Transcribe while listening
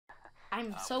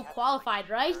I'm so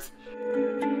qualified, right?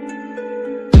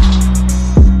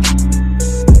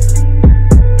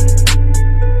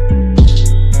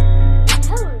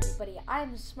 Hello everybody,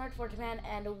 I'm SmartForTwoMan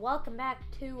and welcome back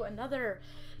to another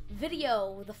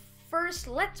video. The first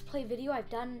Let's Play video I've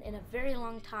done in a very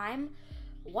long time.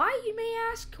 Why, you may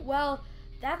ask? Well,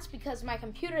 that's because my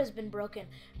computer has been broken,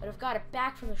 but I've got it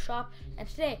back from the shop, and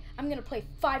today I'm gonna play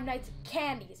Five Nights at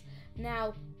Candy's.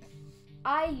 Now,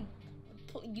 I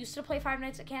used to play Five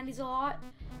Nights at Candy's a lot.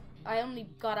 I only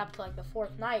got up to like the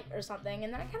 4th night or something,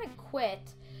 and then I kind of quit.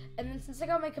 And then since I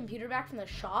got my computer back from the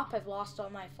shop, I've lost all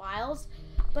my files.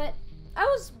 But I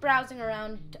was browsing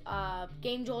around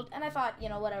Game Jolt, and I thought, you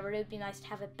know, whatever, it would be nice to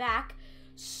have it back.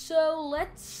 So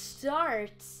let's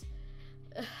start.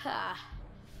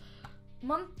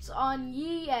 Months on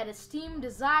ye at esteem,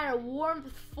 desire,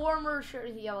 warmth, former, sure,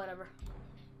 yeah, whatever.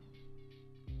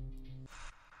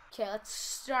 Okay, let's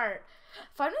start.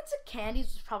 Five Nights at Candy's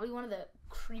was probably one of the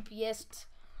creepiest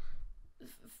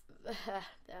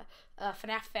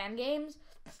FNaC fan games.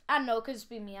 I don't know, could just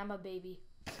be me, I'm a baby.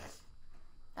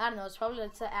 I don't know, it's probably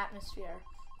like the atmosphere.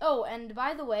 Oh, and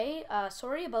by the way,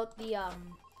 sorry about the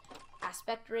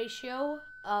aspect ratio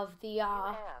of the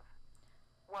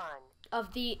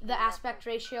aspect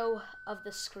ratio of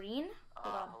the screen.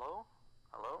 Hello?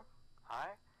 Hello? Hi?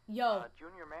 Yo.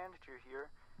 Junior manager here.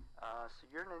 So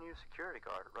you're the new security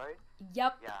guard, right?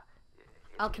 Yep. Yeah.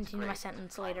 I'll continue my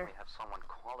sentence later. We have someone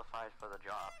qualified for the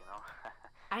job, you know.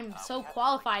 I'm so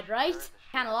qualified, right?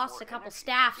 Kind of lost a couple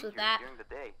staffs with that. During the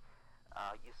day.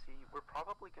 You see, we're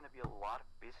probably going to be a lot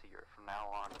busier from now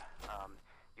on.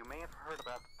 You may have heard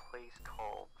about the place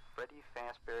called Freddy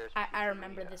Fazbear's I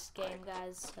remember this game,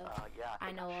 guys. So yeah,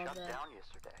 I know all shut the down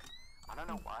yesterday. I don't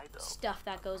know why though. stuff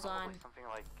that goes on. Something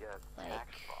like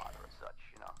tax fraud or such,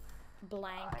 you know.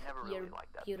 Blank, I never really you're liked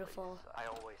that beautiful. place. I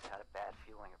always had a bad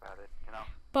feeling about it, you know.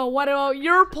 But what about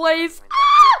your place?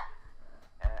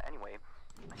 Anyway,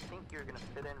 I think you're gonna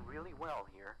fit in really well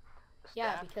here. The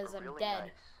Yeah, staff because are I'm really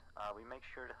dead. Nice. We make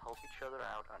sure to help each other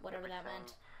out on Whatever everything. that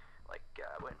meant. Like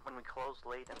when we close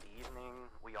late in the evening,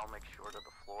 we all make sure that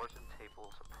the floors and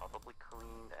tables are probably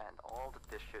cleaned and all the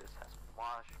dishes has been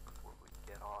washed before we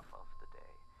get off of the day.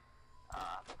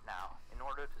 Now, in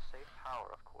order to save power,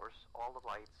 of course, all the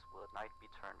lights will at night be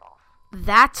turned off.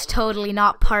 That's totally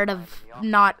not part of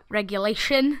not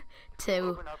regulation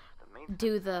to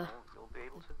do the You'll be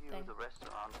able to view the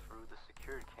restaurant through the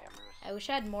security cameras. I wish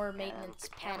I had more maintenance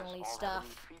panel-y stuff.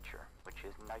 Feature, which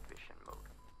is night vision mode.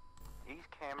 These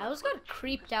cameras I always got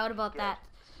creeped out about that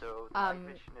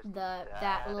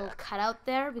that little cutout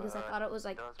there because I thought it was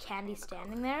like Candy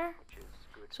standing there.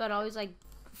 So I'd always like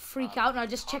freak out and I'd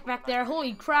just check back there.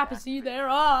 Holy crap, is he there?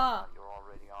 Ah! You're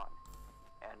already on.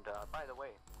 And by the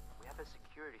way, we have a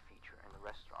security feature in the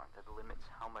restaurant that limits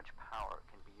how much power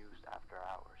can be used after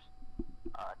hours.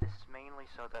 This is mainly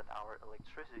so that our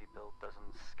electricity bill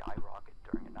doesn't skyrocket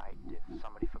during the night if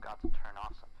somebody forgot to turn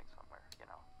off something somewhere, you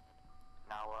know.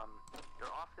 Now,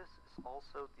 your office is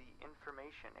also the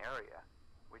information area,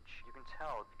 which you can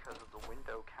tell because of the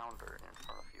window counter in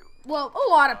front of you. Well, a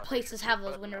lot of places have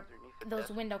those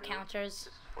window counters.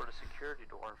 This is for the security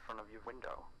door in front of your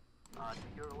window. To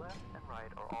your left and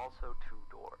right are also 2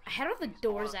 doors. How do the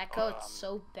doors echo? It's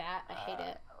so bad. I hate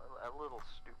it. A little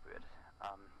stupid.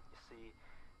 You see,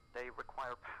 they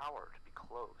require power to be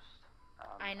closed.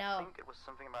 I know. I think it was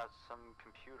something about some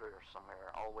computer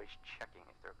somewhere always checking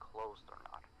if they're closed or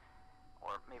not.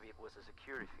 Or maybe it was a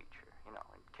security feature, you know,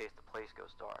 in case the place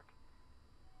goes dark.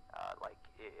 Like,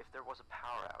 if there was a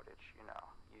power outage, you know,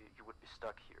 you would be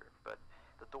stuck here. But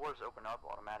the doors open up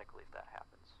automatically if that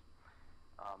happens.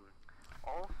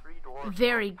 All 3 doors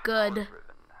Very are good.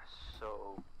 power-driven,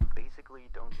 so basically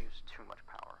don't use too much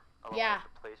power. Otherwise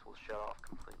the place will shut off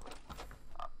completely.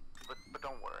 But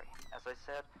don't worry. As I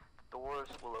said, doors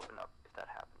will open up if that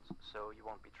happens, so you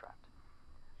won't be trapped.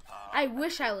 I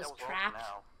wish I was trapped.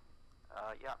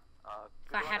 Yeah.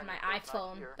 If I had my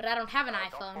iPhone, but I don't have an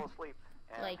iPhone. Don't fall asleep,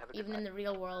 Like even in the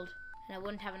real world, and I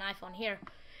wouldn't have an iPhone here.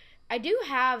 I do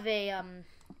have a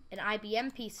an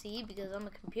IBM PC because I'm a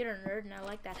computer nerd and I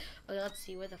like that. Okay, let's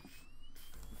see, where the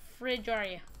fridge are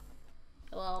you?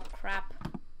 Well, crap.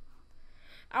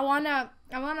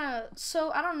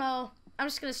 So I don't know. I'm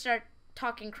just gonna start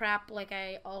talking crap like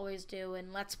I always do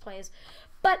in Let's Plays.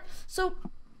 But, so,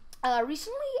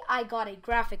 recently I got a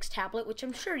graphics tablet, which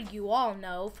I'm sure you all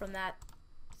know from that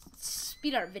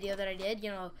speed art video that I did. You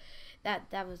know,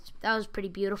 that was pretty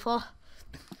beautiful.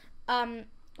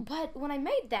 But when I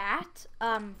made that,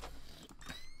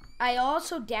 I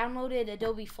also downloaded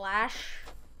Adobe Flash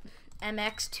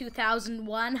MX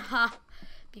 2001. Ha!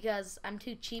 because I'm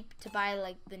too cheap to buy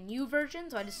like the new version,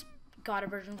 so I just got a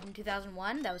version from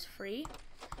 2001 that was free.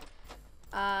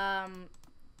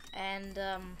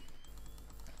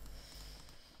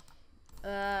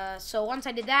 So once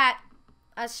I did that,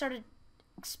 I started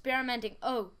experimenting.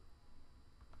 Oh,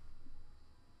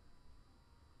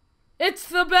 it's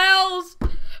the bells!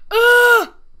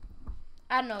 Ugh!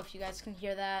 I don't know if you guys can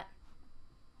hear that.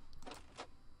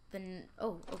 Then,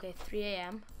 oh, okay, 3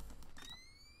 a.m.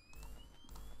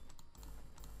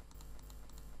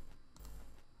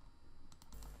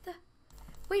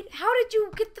 Wait, how did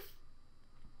you get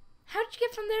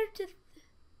from there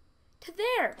to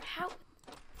there? How?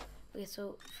 Okay,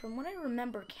 so from what I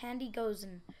remember, candy goes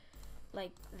in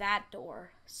like that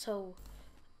door. So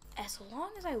as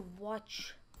long as I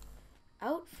watch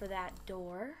out for that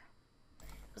door,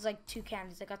 it was like 2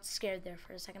 candies. I got scared there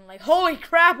for a second, like, holy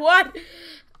crap, what?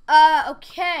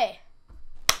 Okay.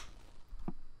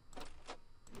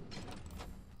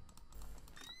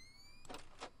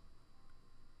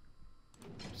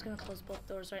 I'm just gonna close both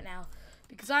doors right now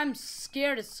because I'm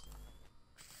scared as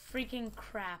freaking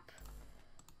crap.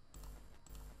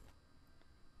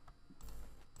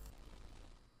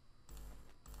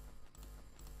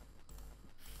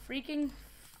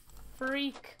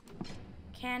 Freak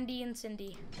Candy and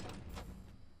Cindy.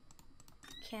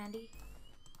 Candy.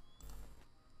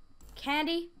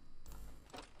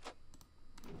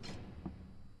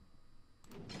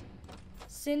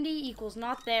 Cindy equals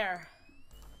not there.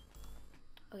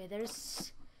 Okay,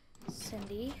 there's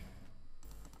Cindy.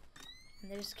 And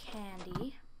there's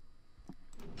Candy.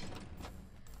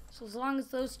 So as long as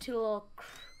those two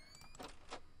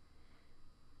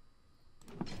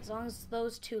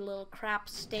little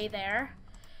craps stay there,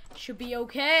 should be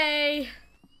okay.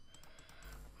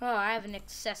 Oh, I have an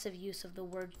excessive use of the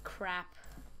word crap.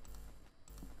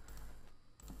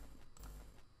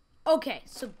 Okay,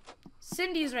 so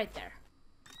Cindy's right there.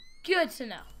 Good to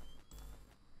know.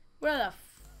 Where the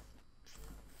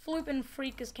floopin'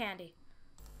 freak is Candy?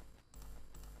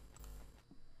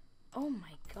 Oh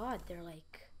my god, they're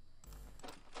like...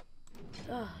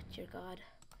 Oh, dear god.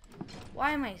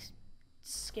 Why am I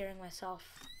scaring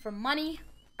myself? For money?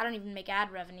 I don't even make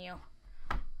ad revenue.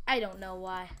 I don't know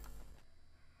why.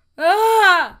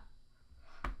 Ah!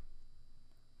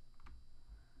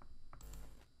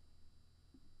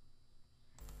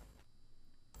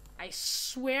 I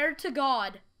swear to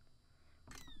God.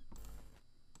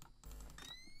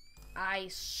 I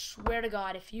swear to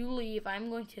God, if you leave, I'm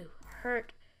going to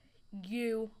hurt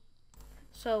you.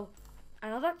 So, I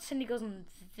know that Cindy goes in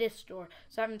this door.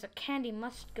 So that means that Candy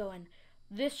must go in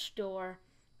this door.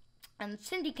 And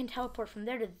Cindy can teleport from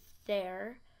there to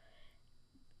there.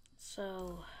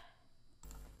 So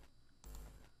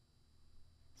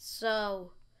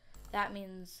that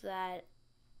means that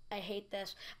I hate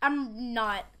this. I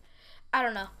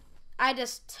don't know. I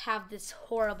just have this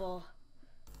horrible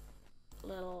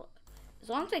little... As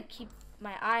long as I keep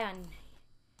my eye on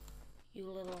you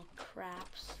little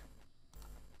craps.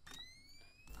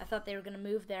 I thought they were going to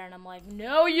move there, and I'm like,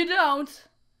 no, you don't.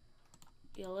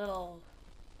 You little...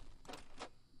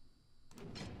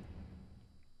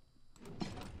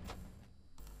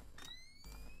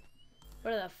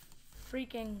 What are the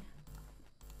freaking...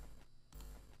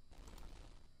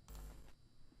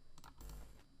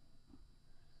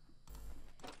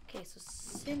 Okay, so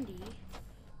Cindy...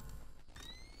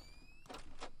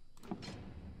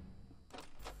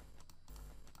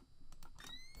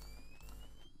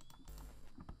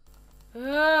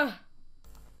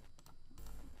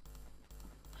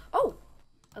 Oh!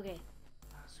 Okay.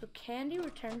 So Candy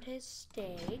returned to his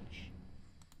stage.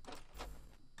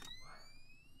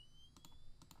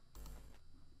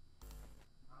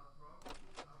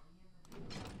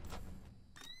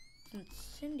 Since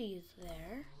Cindy is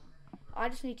there, I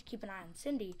just need to keep an eye on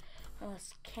Cindy,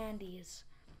 unless Candy is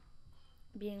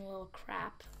being a little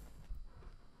crap,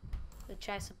 which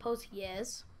I suppose he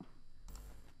is.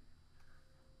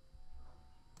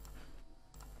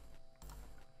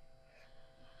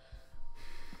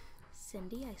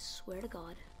 Cindy, I swear to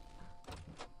God.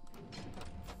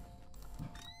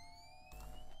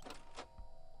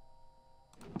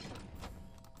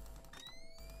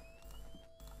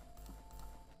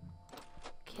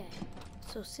 Okay,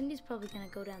 so Cindy's probably gonna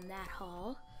go down that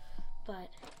hall, but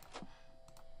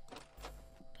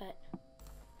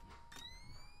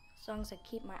as long as I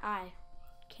keep my eye,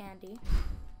 Candy.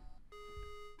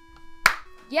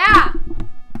 Yeah!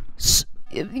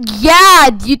 Yeah,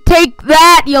 you take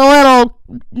that, you little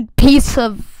piece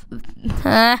of...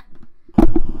 Huh?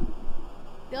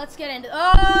 Let's get into...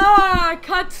 Oh,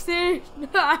 cutscene!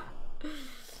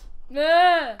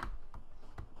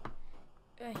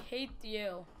 I hate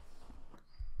you.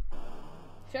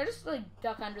 Should I just like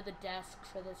duck under the desk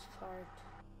for this part?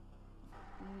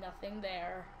 Nothing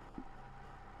there.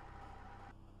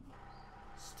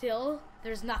 Still,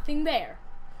 there's nothing there.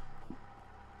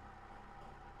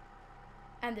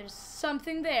 And there's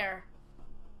something there.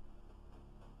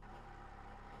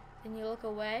 Then you look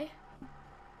away.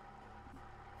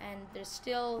 And there's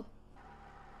still...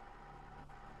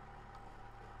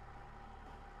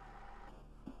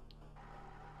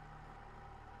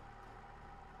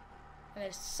 And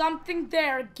there's something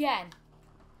there again.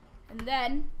 And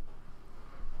then...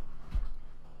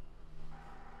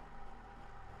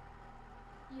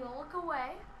 you look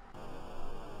away.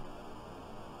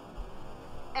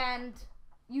 And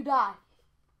you die.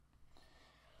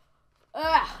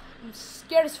 Ugh, I'm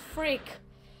scared as freak.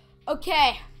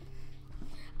 Okay.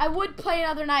 I would play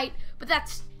another night, but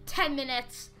that's 10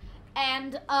 minutes.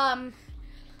 And,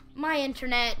 my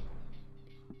internet,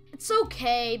 it's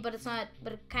okay, but it's not,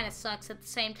 but it kind of sucks at the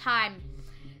same time.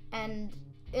 And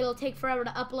it'll take forever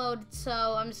to upload, so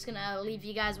I'm just gonna leave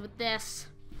you guys with this.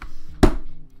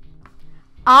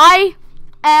 I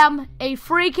am a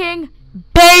freaking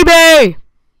baby!